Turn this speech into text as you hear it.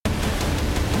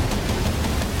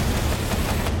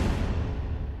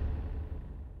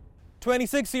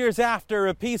26 years after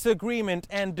a peace agreement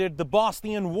ended the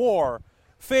Bosnian War,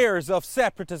 fears of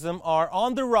separatism are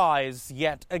on the rise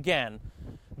yet again.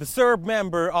 The Serb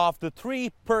member of the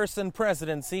three-person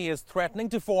presidency is threatening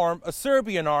to form a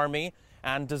Serbian army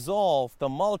and dissolve the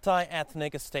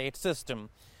multi-ethnic state system.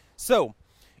 So,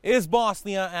 is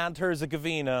Bosnia and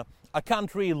Herzegovina a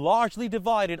country largely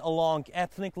divided along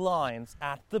ethnic lines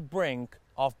at the brink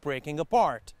of breaking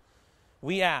apart?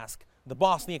 We ask the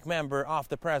Bosniak member of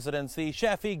the presidency,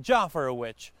 Sefik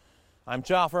Dzaferovic. I'm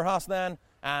Jafar Hasnan,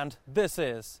 and this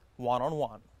is One on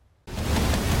One.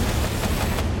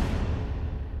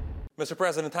 Mr.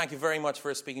 President, thank you very much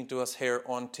for speaking to us here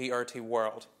on TRT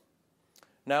World.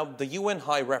 Now, the UN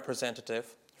High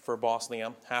Representative for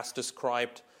Bosnia has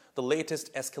described the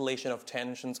latest escalation of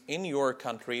tensions in your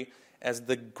country as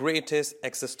the greatest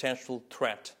existential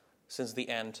threat since the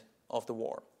end of the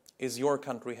war. Is your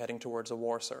country heading towards a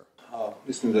war, sir?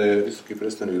 Mislim da je visoki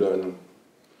predstavnik dao jedan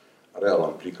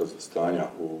realan prikaz stanja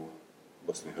u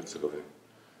Bosni i Hercegovini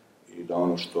i da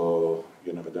ono što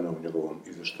je navedeno u njegovom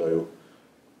izvještaju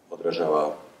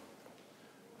odražava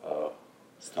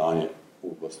stanje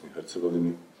u Bosni i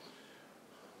Hercegovini.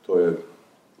 To je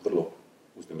vrlo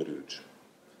uznemirujuće.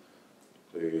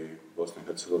 I Bosna i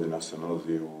Hercegovina se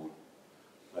nalazi u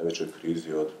najvećoj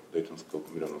krizi od Dejtonskog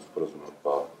mirovnog sporazuma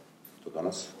pa do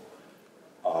danas,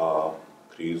 a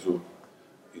krizu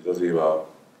izaziva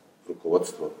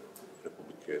rukovodstvo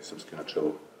Republike Srpske na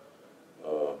čelu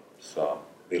sa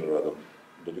Miloradom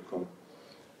Dodikom,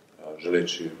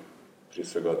 želeći prije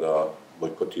svega da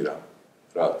bojkotira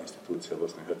rad institucija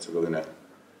Bosne i Hercegovine,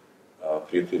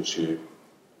 prijeteći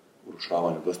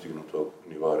urušavanju dostignutog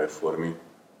nivoa reformi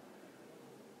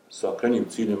sa krajnjim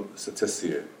ciljem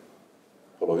secesije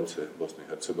polovice Bosne i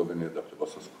Hercegovine, dakle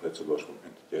bosansko-hercegovačkog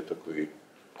entiteta koji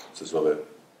se zove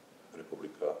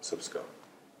Republika Srpska.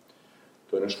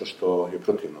 To je nešto što je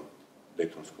protivno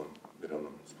Dejtonskom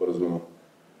mirovnom sporazumu.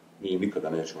 Mi nikada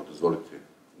nećemo dozvoliti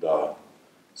da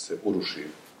se uruši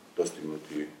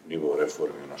dostignuti nivo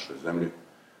reformi u našoj zemlji.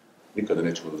 Nikada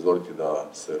nećemo dozvoliti da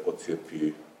se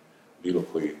odcijepi bilo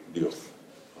koji dio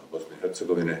Bosne i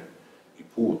Hercegovine i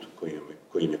put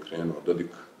kojim je krenuo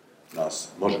Dodik nas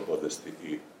može odvesti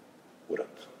i u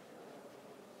rat.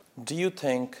 Do you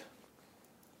think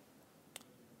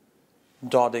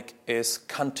Dodik is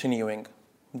continuing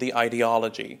the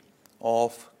ideology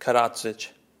of Karadzic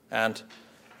and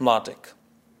Mladic?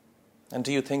 And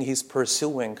do you think he's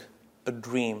pursuing a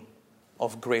dream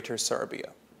of greater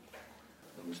Serbia?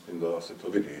 Mislim da se to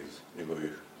vidi iz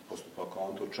njegovih postupaka,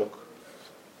 on to čak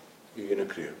i ne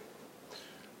krije.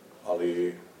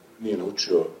 Ali nije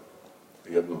naučio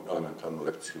jednu elementarnu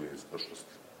lekciju iz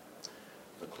prošlosti.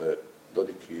 Dakle,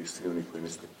 Dodik i svi oni koji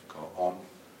misle kao on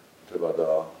treba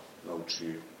da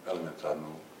nauči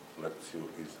elementarnu lekciju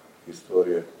iz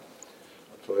historije,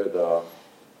 a to je da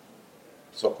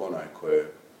svako onaj ko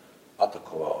je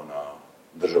atakovao na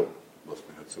državu Bosnu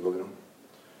i Hercegovinu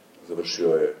završio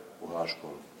je u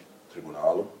Haškom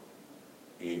tribunalu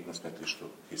i na smetlištu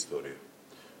historije.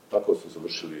 Tako su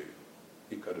završili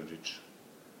i Karadžić,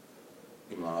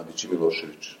 i Mladić, i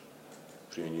Milošević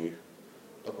prije njih.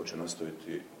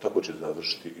 Tako će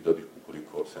završiti i Dodik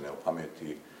ukoliko se ne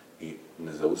opameti i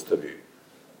ne zaustavi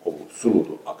ovu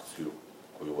suludu akciju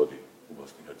koju vodi u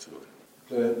Bosni i Hercegovini.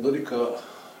 To je Dodika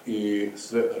i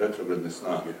sve retrogradne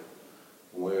snage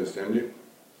u mojoj zemlji,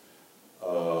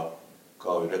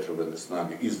 kao i retrogradne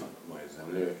snage izvan moje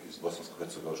zemlje, iz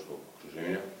bosansko-hercegovačkog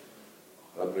okruženja,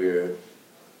 ohrabruje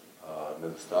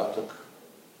nedostatak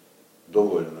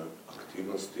dovoljne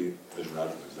aktivnosti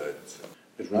međunarodne zajednice.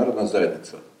 Međunarodna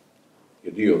zajednica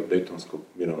je dio Dejtonskog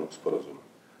mirovnog sporazuma.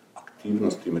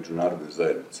 Aktivnosti međunarodne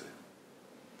zajednice,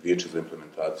 Vijeće za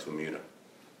implementaciju mira,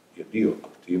 je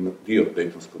dio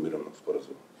Dejtonskog mirovnog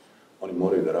sporazuma. Oni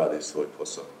moraju da rade svoj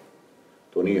posao.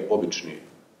 To nije obični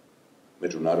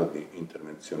međunarodni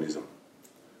intervencionizam.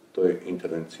 To je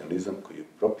intervencionizam koji je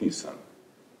propisan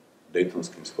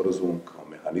Dejtonskim sporazumom kao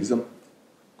mehanizam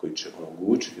koji će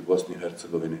omogućiti Bosni i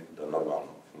Hercegovini da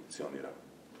normalno funkcionira.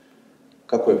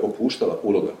 Kako je popuštala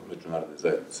uloga međunarodne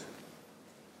zajednice,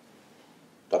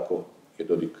 tako je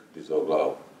Dodik dizao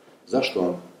glavu. Zašto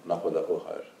on napada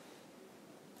OHR?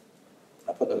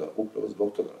 Napada ga upravo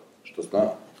zbog toga što zna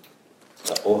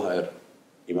da OHR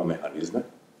ima mehanizme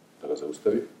da ga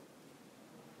zaustavi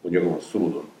u njegovom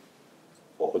suludom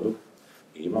pohodu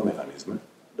i ima mehanizme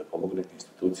da pomogne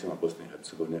institucijama Bosne i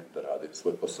Hercegovine da rade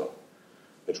svoj posao.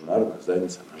 Međunarodna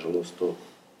zajednica, nažalost, to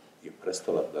je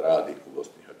prestala da radi u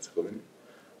Bosni i Hercegovini,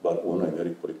 bar u onoj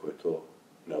mjeri koliko je to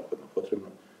neophodno potrebno,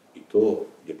 i to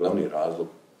je glavni razlog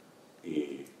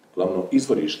i glavno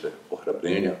izvorište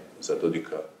ohrabrenja za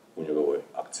Dodika u u njegovoj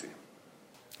akciji.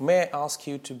 May I ask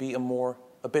you to be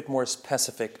a bit more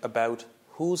specific about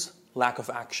whose lack of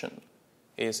action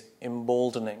is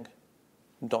emboldening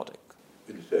Dodik?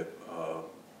 Vidite,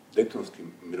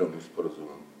 Dejtonskim mirovnim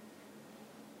sporazumom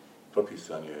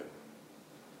propisan je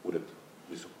ured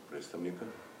visokog predstavnika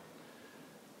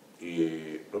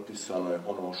i propisano je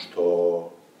ono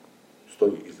što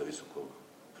stoji iza visokog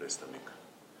predstavnika.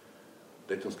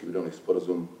 Dejtonski mirovni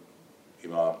sporazum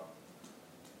ima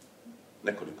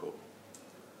nekoliko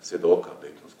svjedoka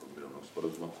Dejtonskog mirovnog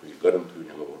sporazuma koji garantuju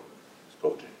njegovo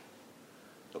sprovođenje.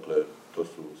 Dakle, to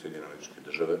su Sjedinjene Američke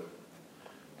Države,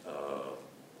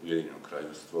 Ujedinjeno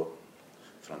Kraljevstvo,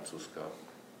 Francuska,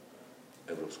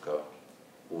 Evropska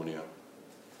unija,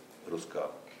 Ruska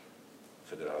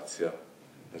federacija,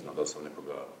 ne znam da li sam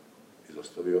nekoga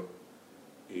izostavio,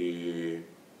 i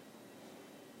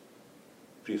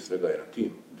prije svega je na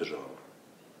tim državama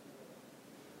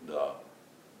da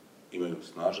imaju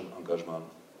snažan angažman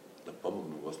da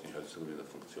pomognu Bosni i Hercegovini da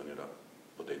funkcionira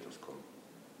po Dejtonskom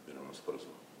mirovnom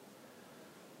sporazumu.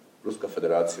 Ruska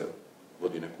federacija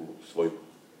vodi neku svoju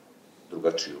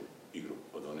drugačiju igru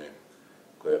od one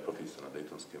koja je propisana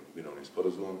Dejtonskim mirovnim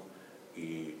sporazumom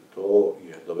i to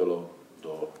je dovelo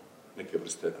do neke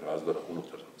vrste razdora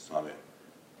unutar same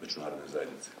međunarodne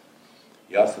zajednice.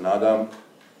 Ja se nadam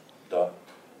da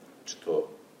će to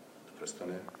da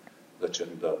prestane, da će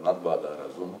da nadvlada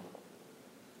razum,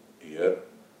 jer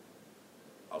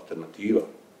alternativa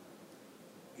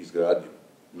izgradnje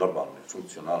normalne,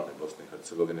 funkcionalne Bosne i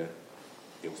Hercegovine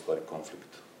je u stvari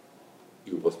konflikt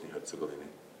i u Bosni i Hercegovini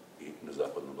i na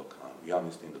Zapadnom Balkanu. Ja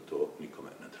mislim da to nikome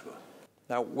ne treba.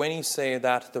 Now, when you say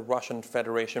that the Russian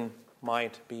Federation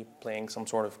might be playing some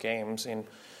sort of games in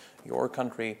your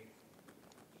country,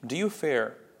 do you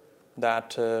fear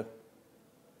that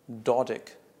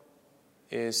Dodik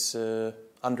is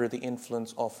under the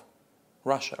influence of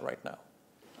Russia right now?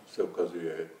 Sve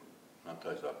ukazuje na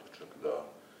taj zaključak da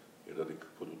je Dodik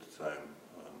pod utjecajem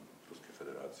Ruske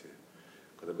federacije.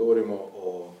 Kada govorimo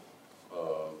o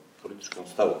političkom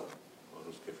stavu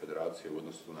Ruske federacije u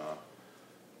odnosu na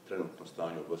trenutno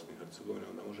stanje u Bosni i Hercegovini,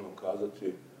 onda možemo kazati,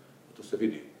 da to se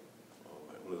vidi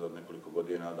unazad nekoliko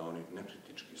godina, da oni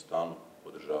nekritički stalno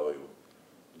podržavaju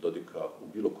Dodika u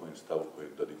bilo kojem stavu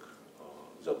kojeg Dodik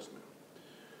zauzme.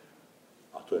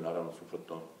 A to je naravno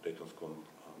suprotno Dejtonskom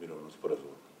mirovnom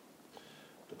sporazumu.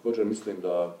 Također mislim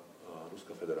da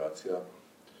Ruska federacija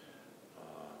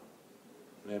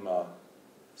nema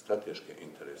strateške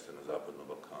interese na Zapadnom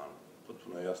Balkanu.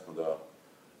 Potpuno je jasno da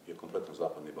je kompletno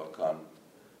Zapadni Balkan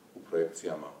u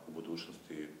projekcijama u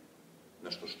budućnosti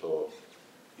nešto što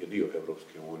je dio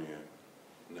Evropske unije,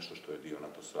 nešto što je dio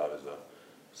NATO saveza.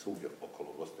 Svugdje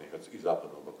okolo Bosne i Hercegovine i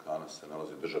Zapadnog Balkana se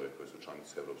nalaze države koje su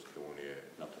članice Evropske unije,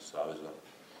 NATO saveza.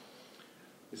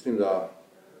 Mislim da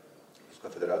Ruska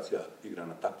federacija igra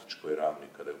na taktičkoj ravni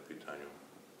kada je u pitanju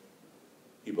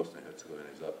i Bosna i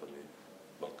Hercegovina i Zapadni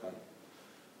Balkan,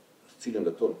 s ciljem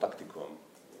da tom taktikom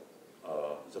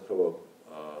zapravo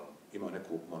ima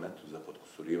neku monetu za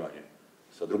potkusurivanje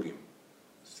sa drugim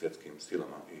svjetskim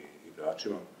silama i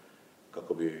igračima,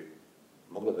 kako bi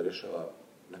mogla da rješava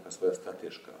neka svoja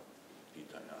strateška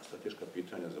pitanja. A strateška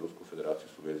pitanja za Rusku federaciju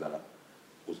su vezana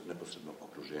uz neposredno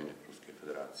okruženje Ruske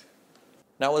federacije.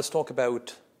 Now let's talk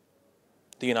about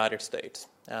the United States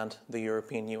and the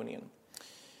European Union.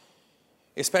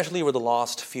 Especially over the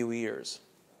last few years,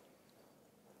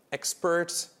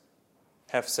 experts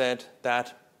have said that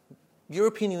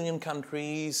European Union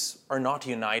countries are not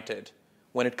united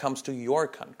when it comes to your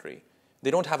country.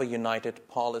 They don't have a united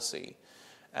policy.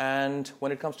 And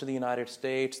when it comes to the United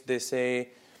States, they say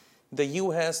the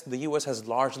US has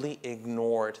largely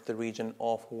ignored the region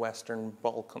of Western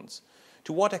Balkans.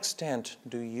 To what extent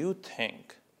do you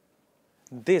think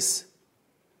this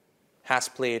has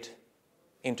played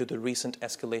into the recent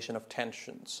escalation of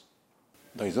tensions?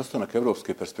 Da, izostanak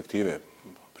evropske perspektive,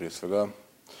 prije svega,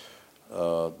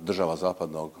 država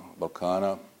Zapadnog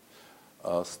Balkana,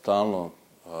 stalno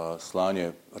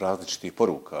slanje različitih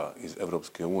poruka iz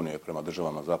Evropske unije prema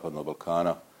državama Zapadnog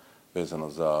Balkana vezano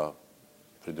za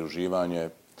pridruživanje,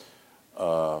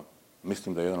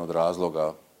 mislim da je jedan od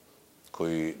razloga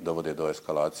koji dovode do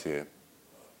eskalacije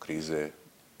krize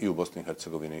i u Bosni i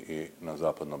Hercegovini i na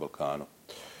Zapadnom Balkanu.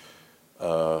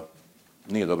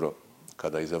 Nije dobro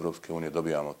kada iz Evropske unije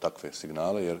dobijamo takve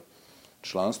signale, jer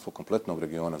članstvo kompletnog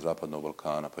regiona Zapadnog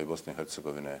Balkana, pa i Bosne i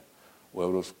Hercegovine, u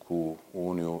Evropsku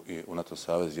uniju i u NATO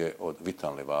savez je od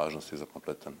vitalne važnosti za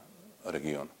kompletan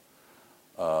region.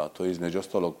 To je između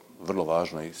ostalog vrlo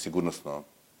važno i sigurnosno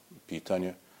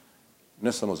pitanje,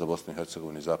 ne samo za Bosnu i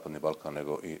Hercegovinu i Zapadni Balkan,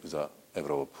 nego i za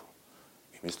Evropu.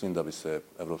 I Mislim da bi se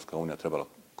Evropska unija trebala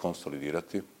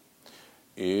konsolidirati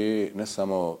i ne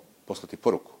samo poslati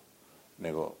poruku,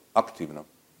 nego aktivno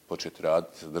početi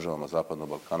raditi sa državama Zapadnog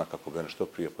Balkana kako bi one što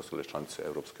prije postale članice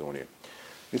Evropske unije.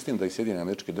 Mislim da i Sjedinjene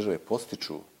Američke Države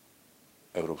postiču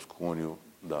Evropsku uniju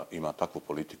da ima takvu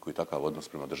politiku i takav odnos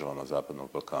prema državama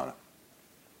Zapadnog Balkana.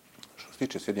 Što se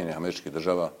tiče Sjedinjenih Američkih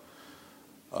Država,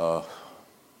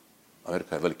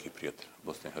 Amerika je veliki prijatelj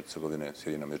Bosne i Hercegovine.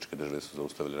 Sjedinjene Američke Države su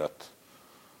zaustavili rat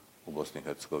u Bosni i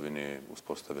Hercegovini,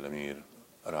 uspostavile mir,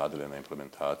 radile na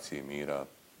implementaciji mira,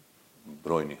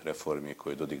 brojnih reformi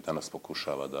koje Dodik danas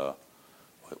pokušava da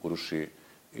uruši.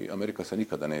 I Amerika se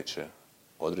nikada neće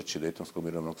odreći Dejtonskog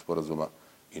mirovnog sporazuma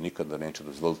i nikada neće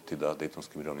dozvoliti da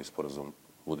Dejtonski mirovni sporazum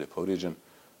bude povrijeđen,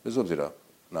 bez obzira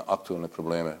na aktualne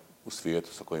probleme u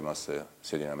svijetu sa kojima se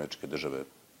Sjedinjene Američke Države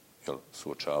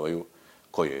suočavaju,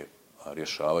 koje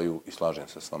rješavaju, i slažem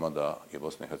se s vama da je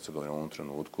Bosna i Hercegovina u ovom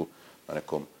trenutku na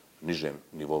nekom nižem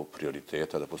nivou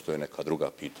prioriteta, da postoje neka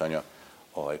druga pitanja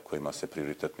kojima se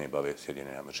prioritetnije bave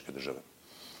Sjedinjene Američke Države.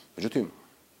 Međutim,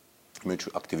 imajući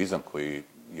aktivizam koji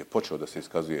je počeo da se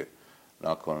iskazuje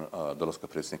nakon dolaska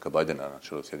predsjednika Bajdena na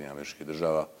čelo Sjedinjenih Američkih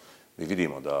Država, mi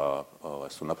vidimo da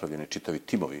su napravljeni čitavi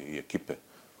timovi i ekipe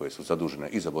koje su zadužene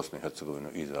i za Bosnu i Hercegovinu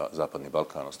i za Zapadni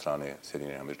Balkan od strane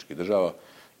Sjedinjenih Američkih Država,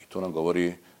 i to nam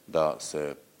govori da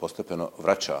se postepeno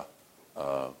vraća,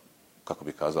 kako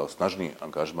bi kazao, snažniji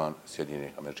angažman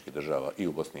Sjedinjenih Američkih Država i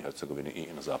u Bosni i Hercegovini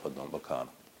i na Zapadnom Balkanu.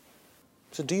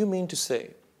 So do you mean to say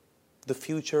the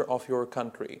future of your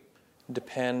country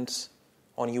depends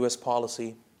on US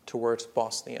policy towards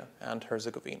Bosnia and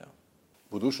Herzegovina?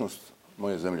 Budućnost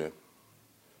moje zemlje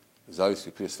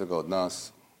zavisi prije svega od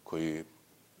nas koji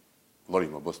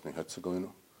volimo Bosnu i Hercegovinu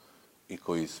i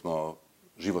koji smo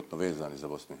životno vezani za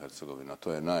Bosnu i Hercegovinu, a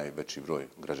to je najveći broj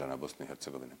građana Bosne i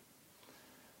Hercegovine.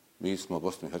 Mi smo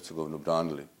Bosnu i Hercegovinu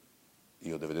branili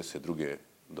i od 1992.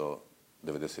 do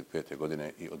 1995.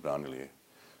 godine i odbranili je.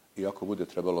 I ako bude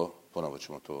trebalo, ponovo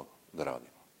ćemo to da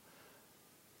radimo.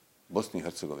 Bosni i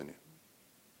Hercegovini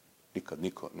nikad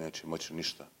niko neće moći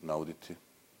ništa nauditi.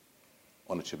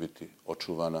 Ona će biti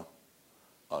očuvana,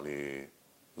 ali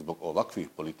zbog ovakvih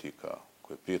politika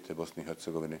koje prijete Bosni i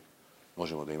Hercegovini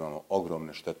možemo da imamo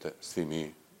ogromne štete svi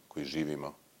mi koji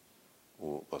živimo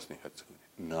u Bosni i Hercegovini.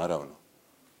 Naravno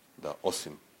da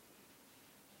osim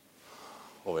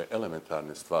ove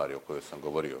elementarne stvari o kojoj sam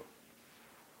govorio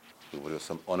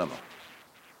sam o nama,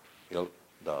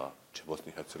 da će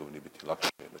Bosni i Hercegovini biti lakše,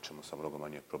 da ćemo sa mnogo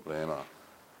manje problema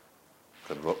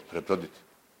prebroditi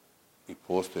i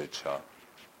postojeću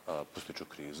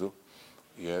krizu,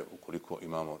 je ukoliko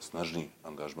imamo snažniji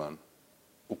angažman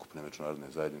ukupne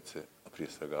međunarodne zajednice, a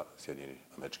prije svega Sjedinjenih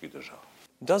Američkih Država.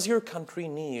 Does your country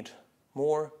need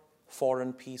more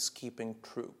foreign peacekeeping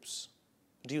troops?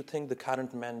 Do you think the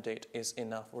current mandate is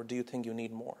enough, or do you think you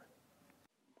need more?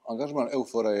 Angažman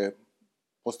EUFOR-a je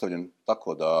postavljen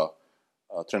tako da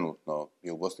trenutno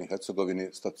je u Bosni i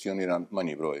Hercegovini stacioniran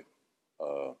manji broj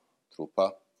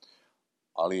trupa,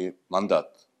 ali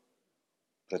mandat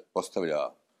pretpostavlja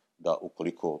da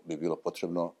ukoliko bi bilo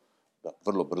potrebno, da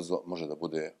vrlo brzo može da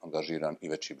bude angažiran i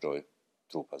veći broj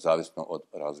trupa, zavisno od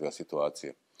razvoja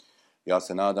situacije. Ja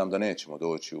se nadam da nećemo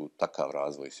doći u takav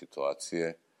razvoj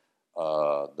situacije,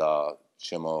 da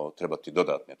ćemo trebati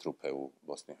dodatne trupe u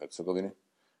Bosni i Hercegovini.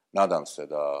 Nadam se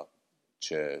da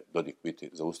će Dodik biti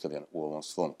zaustavljen u ovom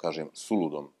svom, kažem,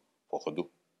 suludom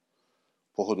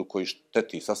pohodu koji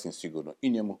šteti sasvim sigurno i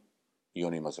njemu i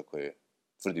onima za koje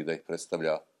tvrdi da ih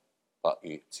predstavlja, pa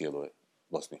i cijeloj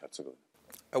Bosni i Hercegovini.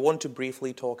 I want to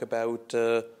briefly talk about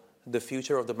the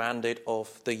future of the mandate of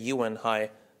the UN High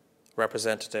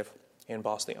Representative in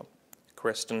Bosnia,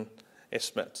 Kristen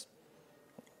Ismet.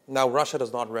 Now, Russia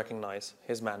does not recognize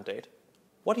his mandate.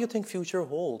 What do you think future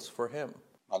holds for him?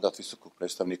 Mandat visokog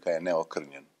predstavnika je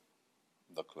neokrnjen.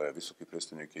 Dakle, visoki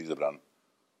predstavnik je izabran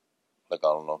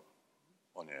legalno,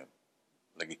 on je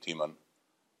legitiman,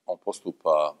 on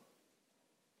postupa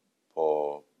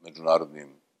po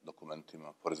međunarodnim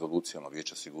dokumentima, po rezolucijama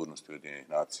Vijeća sigurnosti Ujedinjenih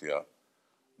nacija,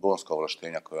 bonska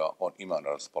ovlaštenja koja on ima na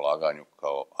raspolaganju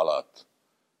kao alat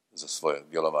za svoje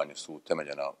djelovanje su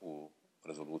utemeljena u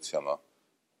rezolucijama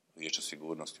Vijeća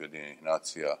sigurnosti Ujedinjenih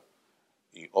nacija,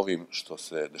 i ovim što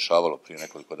se dešavalo prije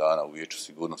nekoliko dana u Vijeću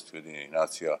sigurnosti Ujedinjenih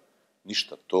nacija,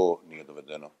 ništa to nije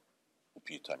dovedeno u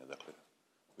pitanje. Dakle,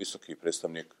 visoki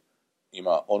predstavnik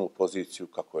ima onu poziciju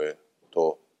kako je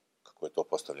to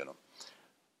postavljeno.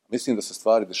 Mislim da se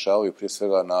stvari dešavaju prije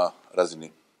svega na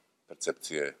razini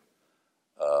percepcije,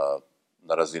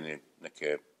 na razini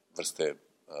neke vrste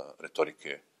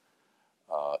retorike,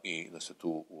 i da se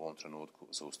tu u ovom trenutku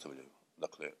zaustavljaju.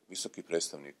 Dakle, visoki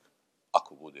predstavnik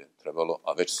ako bude trebalo,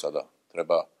 a već sada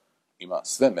treba, ima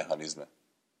sve mehanizme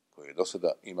koje je do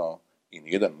sada imao i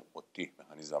nijedan od tih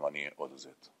mehanizama nije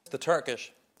oduzet. The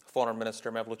Turkish Foreign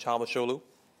Minister Mevlut Çavuşoğlu,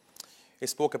 he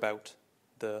spoke about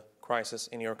the crisis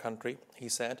in your country. He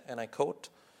said, and I quote,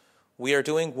 "We are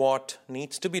doing what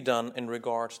needs to be done in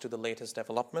regards to the latest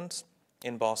developments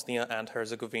in Bosnia and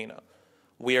Herzegovina.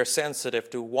 We are sensitive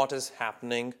to what is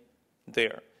happening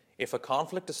there. If a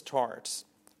conflict starts,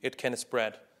 it can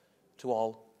spread to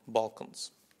all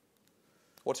Balkans."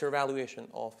 What's your evaluation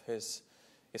of his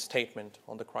statement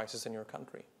on the crisis in your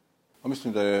country?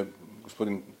 Mislim da je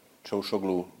gospodin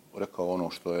Čavuşoğlu rekao ono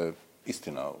što je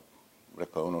istina,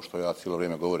 rekao ono što ja cijelo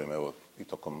vrijeme govorim, evo i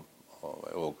tokom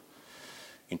ovog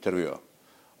intervjua.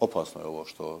 Opasno je ovo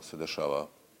što se dešava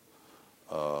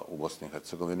u Bosni i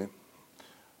Hercegovini.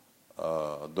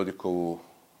 Dodikovu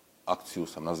akciju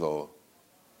sam nazvao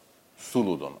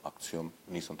suludom akcijom,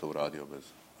 nisam to uradio bez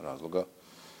razloga.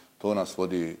 To nas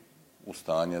vodi u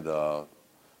stanje da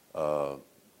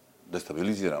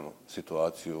destabiliziramo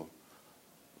situaciju,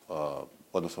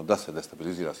 odnosno da se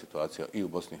destabilizira situacija i u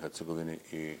Bosni i Hercegovini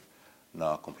i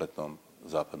na kompletnom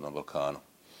Zapadnom Balkanu.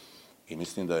 I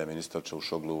mislim da je ministar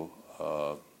Čavuşoğlu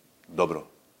dobro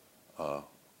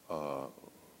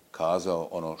kazao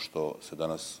ono što se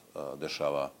danas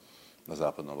dešava na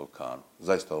Zapadnom Balkanu.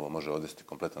 Zaista ovo može odvesti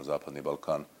kompletan Zapadni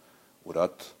Balkan u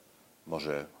rat,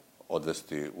 može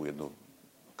odvesti u jednu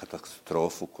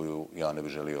katastrofu koju ja ne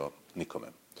bih želio nikome.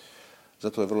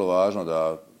 Zato je vrlo važno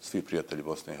da svi prijatelji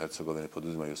Bosne i Hercegovine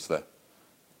poduzimaju sve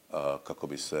kako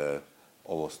bi se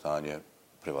ovo stanje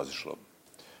prevazišlo.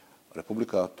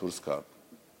 Republika Turska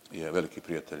je veliki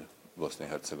prijatelj Bosne i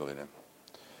Hercegovine.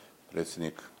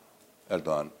 Predsjednik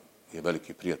Erdogan je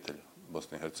veliki prijatelj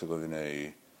Bosne i Hercegovine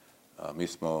i mi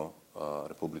smo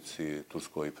Republici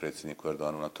Turskoj i predsjedniku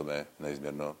Erdoganu na tome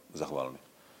neizmjerno zahvalni.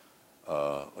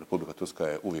 Republika Turska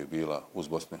je uvijek bila uz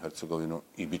Bosnu i Hercegovinu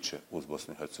i bit će uz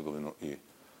Bosnu i Hercegovinu i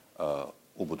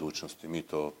u budućnosti. Mi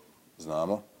to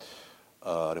znamo.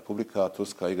 Republika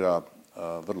Turska igra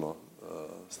vrlo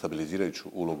stabilizirajuću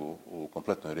ulogu u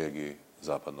kompletnoj regiji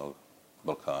Zapadnog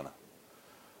Balkana.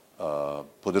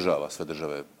 Podržava sve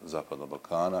države Zapadnog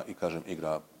Balkana i, kažem,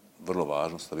 igra vrlo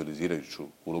važnu stabilizirajuću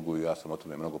ulogu i ja sam o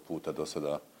tome mnogo puta do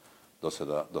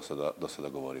sada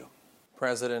govorio.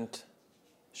 President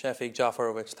Sefik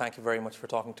Dzaferovic, thank you very much for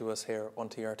talking to us here on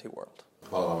TRT World.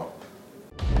 Hvala vam.